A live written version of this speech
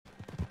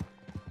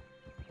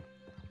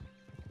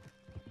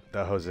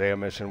the Hosea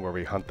mission where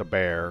we hunt the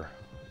bear.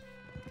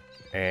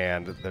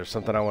 And there's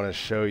something I want to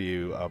show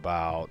you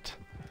about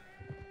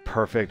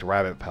perfect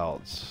rabbit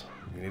pelts.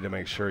 You need to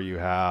make sure you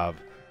have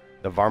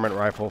the varmint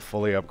rifle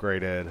fully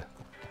upgraded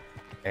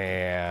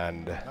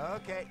and...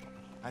 Okay,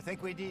 I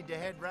think we need to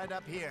head right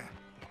up here.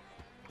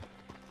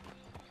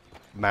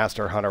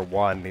 Master Hunter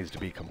 1 needs to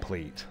be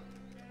complete.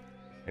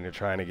 And you're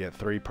trying to get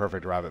 3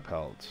 perfect rabbit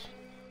pelts.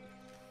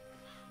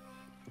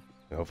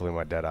 And hopefully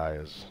my dead eye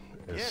is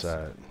yes,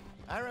 set.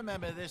 I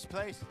remember this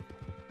place.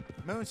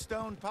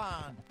 Moonstone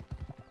Pond.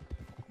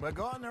 We're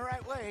going the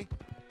right way.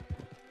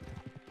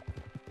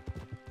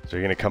 So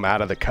you're going to come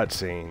out of the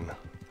cutscene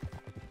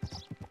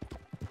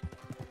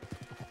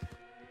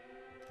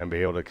and be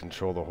able to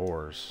control the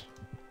horse.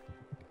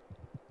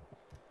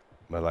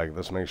 But like,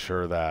 let's make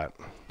sure that...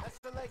 That's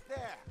the lake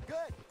there.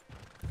 Good.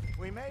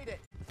 We made it.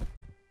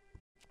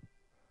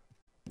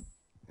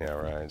 Yeah,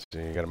 right. So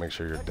you got to make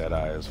sure your dead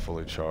eye is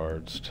fully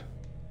charged.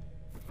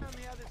 On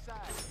the other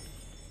side.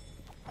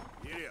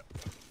 Yeah.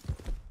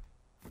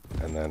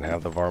 And then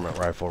have the varmint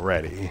rifle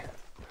ready.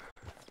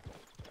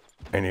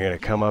 And you're going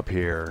to come up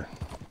here.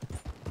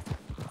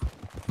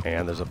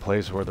 And there's a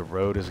place where the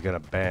road is going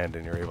to bend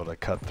and you're able to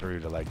cut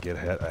through to like get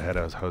ahead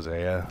of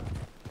Hosea.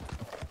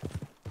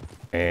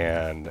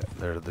 And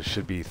there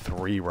should be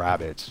 3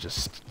 rabbits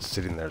just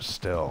sitting there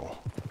still.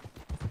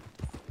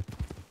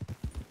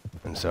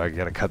 And so I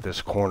got to cut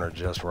this corner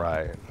just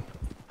right.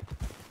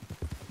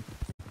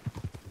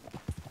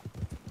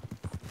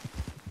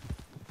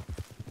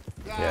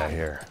 Yeah,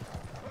 here.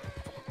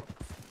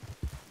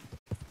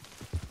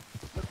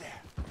 Look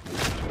there.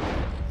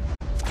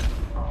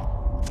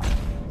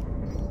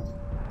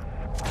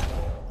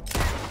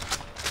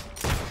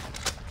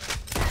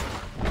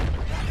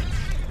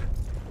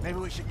 Maybe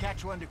we should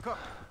catch one to cook.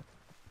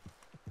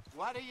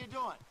 What are you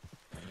doing?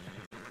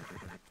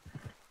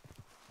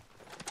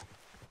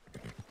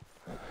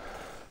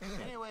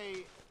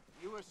 Anyway,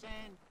 you were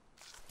saying?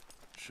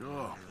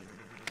 Sure.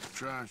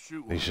 Try and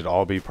shoot one. These should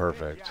all be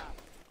perfect.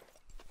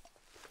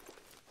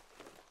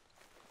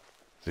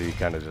 So you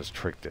kind of just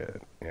tricked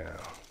it, yeah.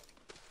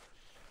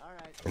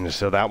 And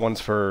so that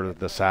one's for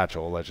the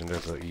satchel, Legend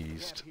of the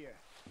East.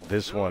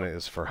 This one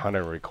is for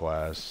hunting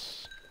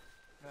requests.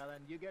 Well,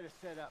 then you get it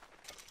set up.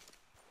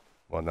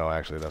 Well, no,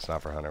 actually, that's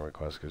not for hunting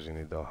requests because you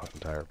need the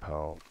entire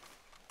pelt.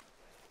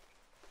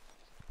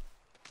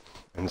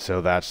 And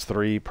so that's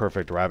 3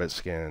 perfect rabbit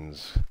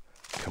skins,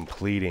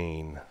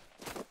 completing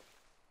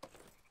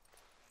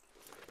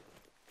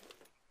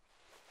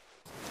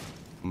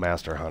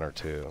Master Hunter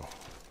 2.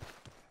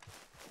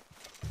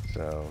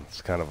 So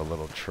it's kind of a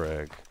little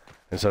trick.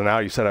 And so now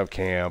you set up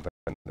camp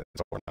and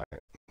it's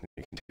overnight.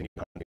 You continue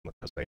hunting with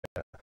Hosea.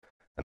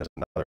 And there's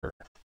another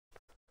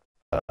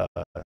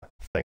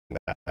thing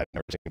that I've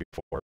never seen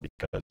before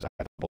because